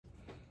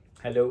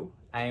Hello,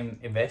 I'm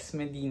Yves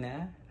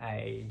Medina.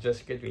 I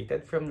just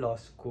graduated from law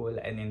school,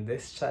 and in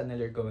this channel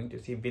you're going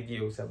to see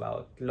videos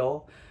about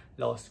law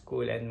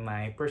school, and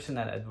my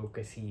personal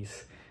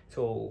advocacies.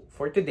 So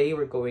for today,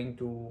 I'm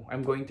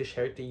going to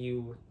share to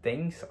you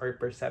things or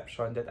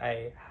perception that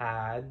I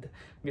had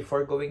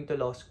before going to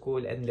law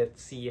school, and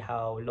let's see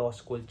how law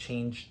school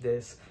changed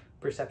this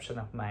perception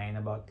of mine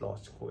about law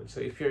school.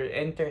 So if you're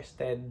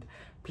interested,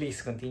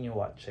 please continue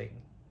watching.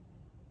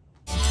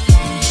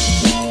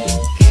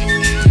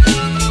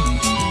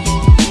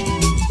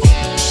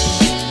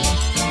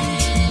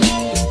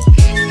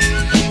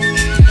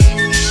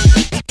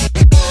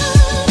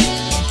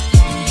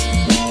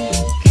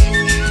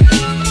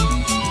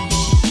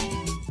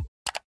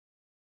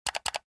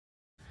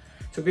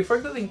 So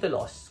before going to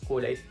law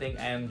school, I think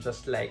I'm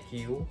just like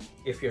you.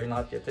 If you're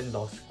not yet in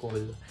law school,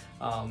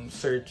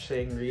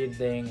 searching,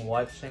 reading,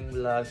 watching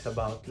vlogs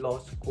about law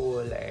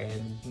school,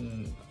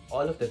 and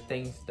all of the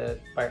things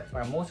that,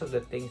 most of the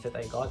things that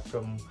I got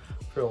from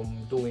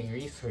doing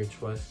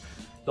research was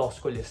law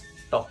school is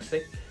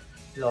toxic.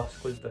 Law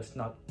school does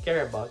not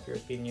care about your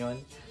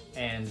opinion,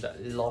 and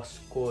law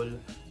school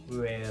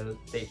will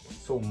take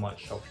so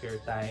much of your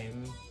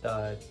time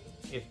that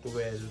it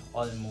will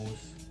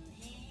almost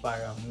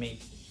para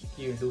make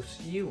you lose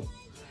you.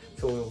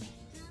 So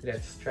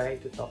let's try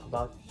to talk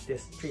about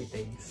these three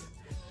things.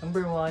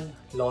 Number one,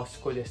 law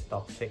school is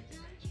toxic.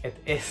 It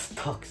is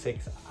toxic.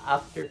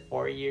 After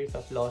 4 years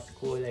of law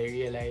school, I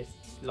realized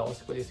law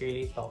school is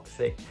really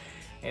toxic.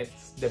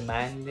 It's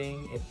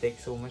demanding. It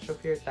takes so much of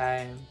your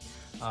time.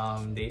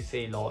 They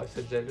say law is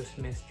a jealous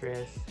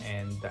mistress,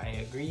 and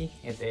I agree,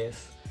 it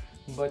is.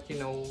 But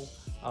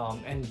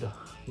and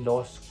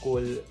law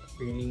school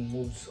really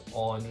moves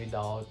on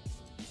without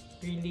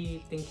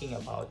really thinking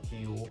about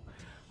you.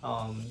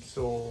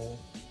 So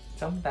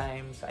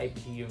sometimes I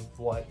believe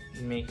what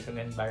makes an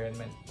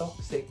environment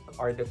toxic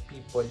are the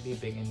people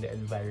living in the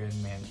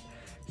environment.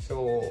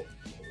 So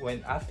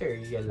after I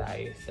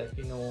realized that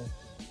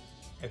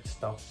it's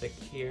toxic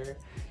here,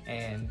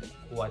 and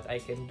what I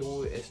can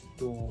do is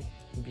to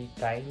be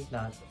kind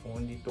not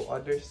only to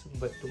others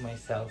but to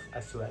myself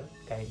as well.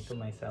 Kind to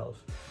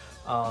myself.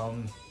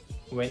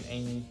 When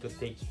I need to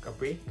take a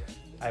break,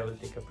 I will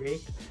take a break.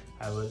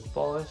 I will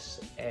pause,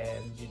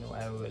 and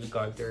I will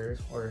gather,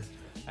 or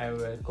I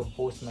will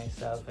compose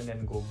myself and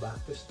then go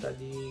back to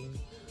studying.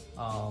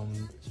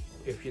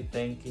 If you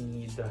think you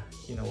need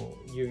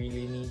you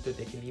really need to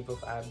take a leave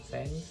of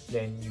absence,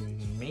 then you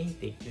may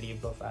take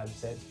leave of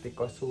absence,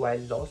 because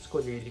while law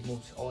school really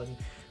moves on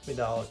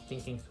without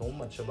thinking so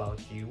much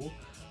about you,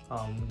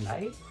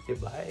 life,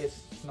 diba,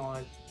 is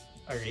not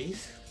a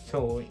race.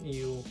 So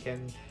you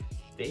can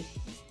take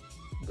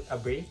a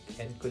break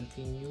and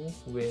continue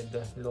with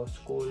law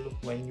school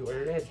when you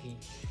are ready.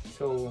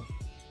 So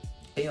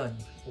ayun,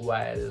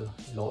 while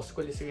law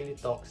school is really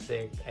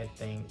toxic, I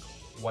think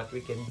what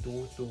we can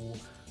do to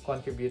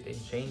contribute in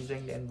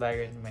changing the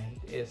environment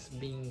is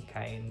being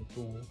kind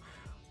to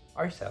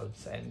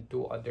ourselves and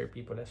to other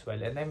people as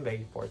well. And I'm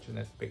very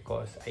fortunate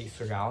because I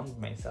surround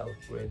myself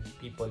with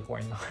people who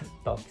are not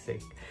toxic.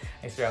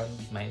 I surround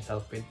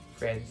myself with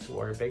friends who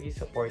are very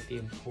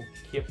supportive, who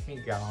keep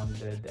me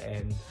grounded,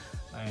 and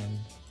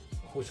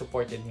who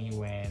supported me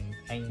when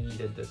I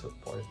needed the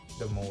support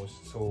the most.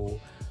 So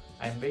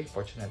I'm very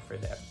fortunate for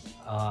them.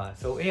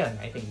 So ayun,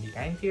 I think be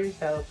kind to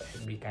yourself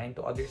and be kind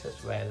to others as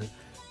well.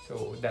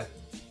 So that's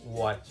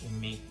what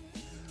makes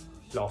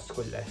law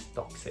school less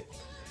toxic.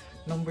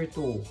 Number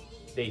two,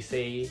 they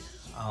say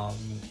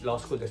law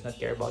school does not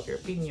care about your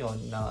opinion.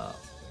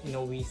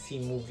 We see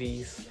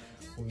movies,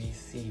 we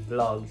see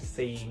vlogs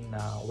saying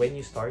when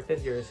you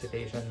started your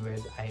recitation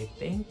with I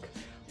think,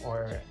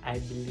 or I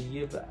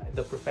believe,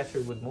 the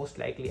professor would most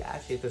likely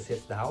ask you to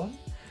sit down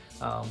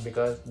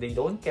because they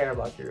don't care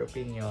about your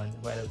opinion.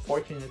 Well,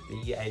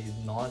 fortunately, I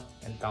did not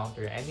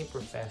encounter any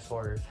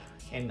professor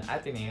in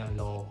Ateneo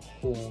Law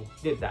who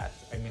did that.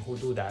 Who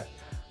do that.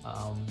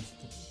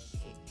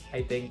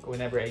 I think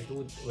whenever I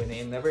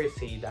never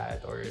say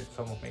that, or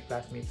some of my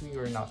classmates, we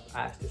were not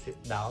asked to sit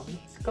down.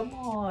 Come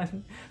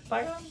on!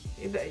 Parang,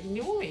 hindi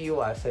mo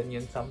maiiwasan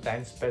yun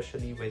sometimes,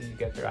 especially when you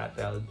get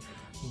rattled.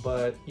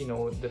 But,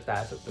 the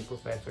task of the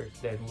professors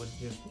then would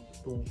just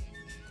to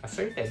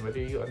ascertain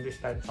whether you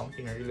understand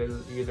something or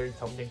you learn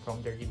something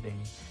from the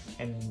reading,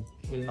 and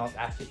will not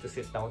ask you to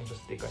sit down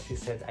just because you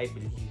said, I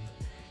believe.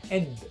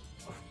 And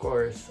of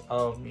course,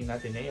 in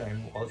Ateneo,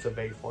 I'm also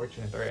very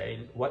fortunate, or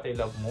what I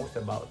love most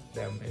about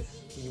them is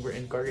we were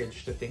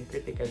encouraged to think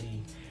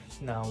critically.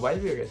 Now, while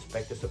we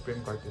respect the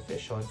Supreme Court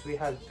decisions, we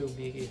have to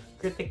be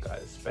critical,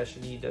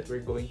 especially that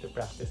we're going to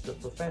practice the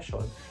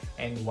profession,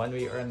 and one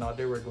way or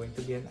another, we're going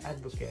to be an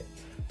advocate.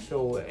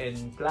 So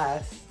in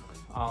class,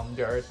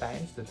 there are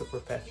times that the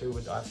professor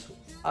would ask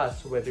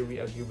us whether we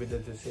agree with the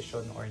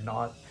decision or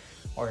not,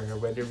 or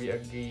whether we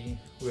agree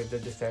with the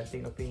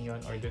dissenting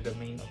opinion or the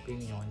main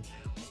opinion,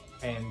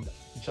 and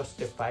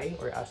justify,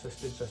 or ask us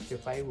to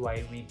justify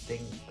why we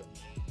think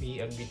we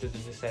agree to the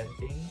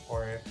dissenting,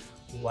 or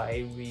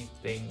why we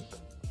think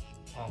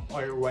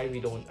or why we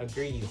don't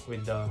agree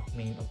with the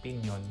main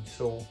opinion.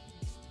 So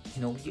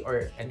we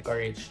are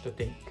encouraged to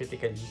think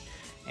critically.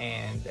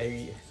 And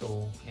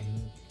so in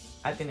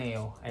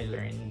Ateneo, I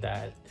learned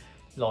that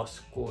law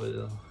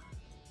school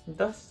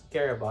does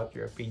care about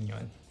your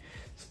opinion,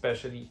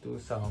 especially to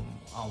some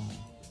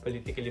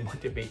politically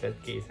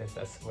motivated cases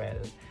as well.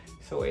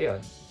 So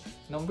ayun,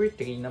 number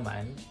 3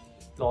 naman,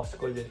 law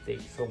school will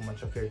take so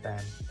much of your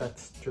time.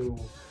 That's true,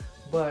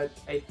 but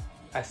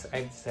as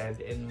I've said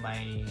in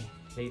my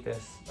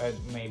latest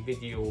my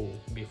video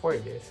before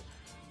this,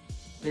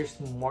 there's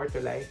more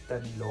to life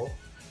than law.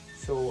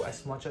 So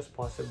as much as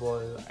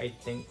possible, I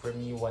think for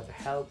me, what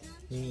helped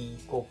me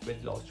cope with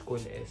law school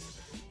is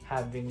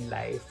having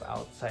life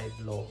outside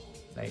law,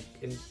 like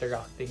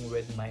interacting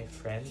with my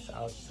friends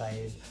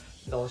outside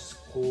law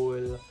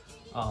school,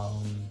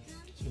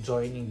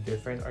 joining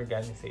different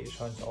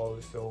organizations,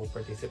 also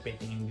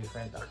participating in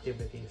different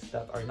activities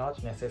that are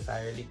not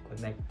necessarily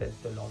connected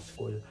to law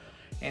school.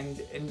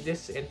 And in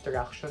these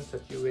interactions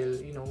that you will,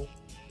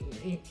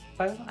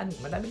 parang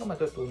madami kang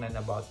matutunan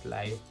about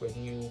life when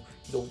you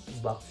don't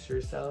box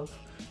yourself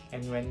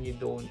and when you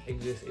don't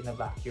exist in a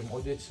vacuum.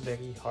 Although it's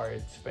very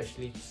hard,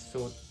 especially it's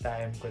so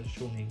time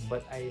consuming,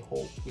 but I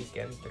hope we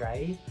can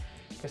try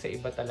kasi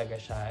iba talaga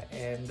siya.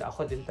 And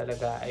ako din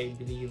talaga, I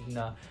believe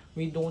na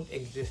we don't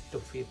exist to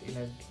fit in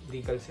a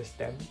legal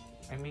system.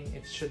 I mean,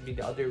 it should be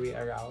the other way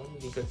around.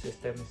 Legal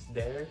system is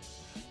there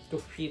to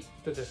fit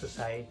to the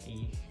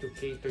society, to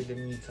cater the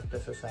needs of the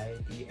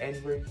society, and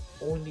we're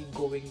only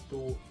going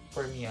to,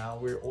 for me,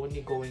 we're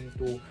only going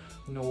to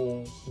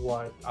know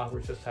what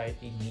our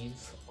society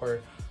needs,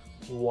 or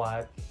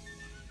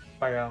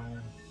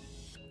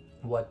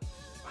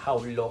how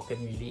law can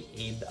really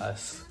aid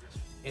us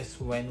is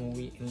when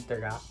we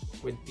interact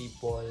with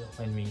people,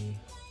 when we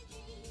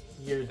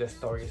hear the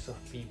stories of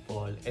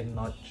people and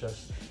not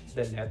just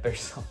the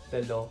letters of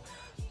the law,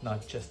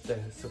 not just the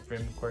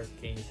Supreme Court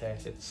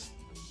cases. It's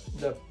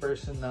the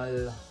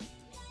personal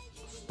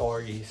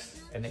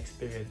stories and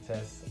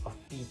experiences of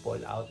people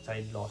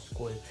outside law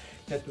school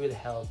that will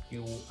help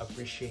you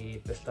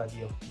appreciate the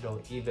study of law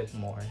even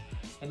more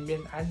and be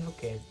an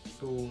advocate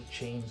to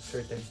change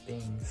certain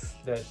things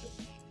that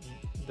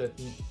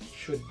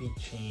should be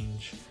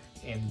changed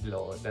in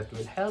law, that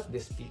will help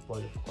these people,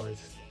 of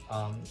course,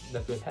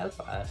 that will help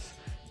us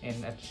in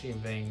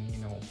achieving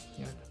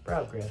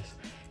progress.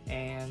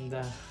 And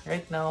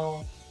right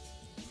now,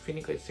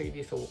 feeling ko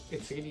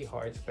it's really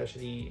hard,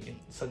 especially in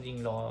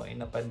studying law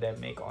in a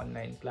pandemic,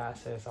 online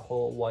classes.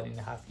 Ako 1.5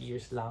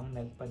 years lang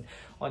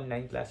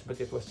online class, but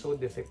it was so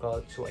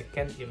difficult, so I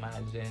can't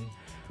imagine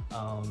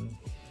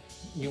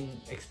yung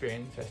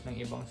experiences ng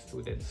ibang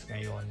students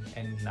ngayon.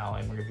 And now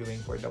I'm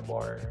reviewing for the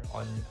bar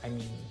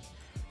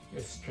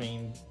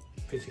restrained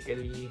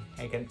physically.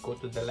 I can't go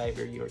to the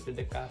library or to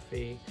the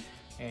cafe,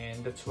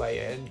 and that's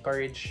why I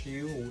encourage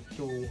you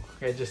to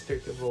register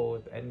to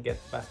vote and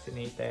get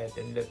vaccinated,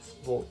 and let's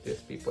vote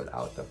these people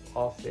out of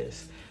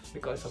office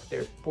because of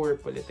their poor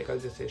political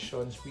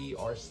decisions. We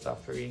are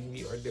suffering,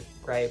 we are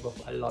deprived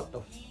of a lot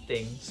of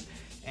things,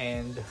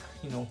 and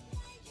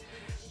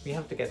we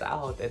have to get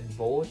out and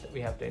vote.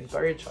 We have to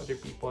encourage other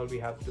people. We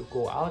have to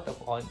go out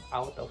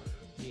of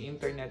the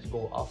internet,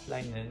 go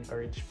offline, and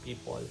encourage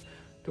people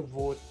to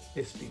vote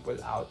these people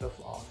out of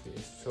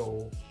office.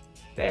 So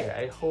there,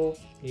 I hope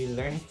you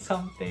learned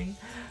something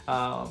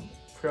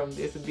from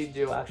this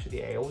video.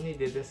 Actually, I only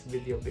did this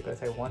video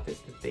because I wanted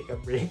to take a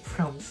break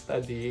from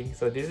studying.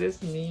 So this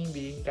is me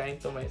being kind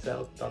to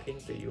myself,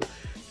 talking to you.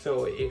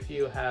 So if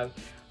you have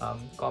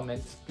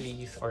comments,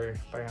 please,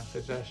 or parang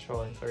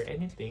suggestions or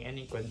anything,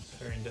 any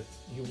concern that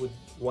you would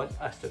want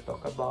us to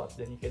talk about,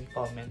 then you can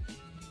comment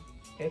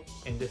it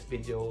in this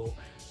video.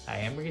 I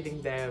am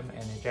reading them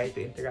and I try to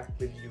interact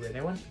with you, and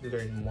I want to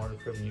learn more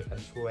from you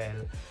as well.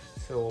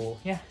 So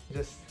yeah,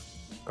 just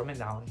comment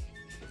down.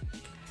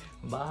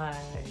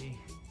 Bye.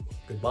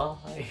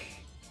 Goodbye.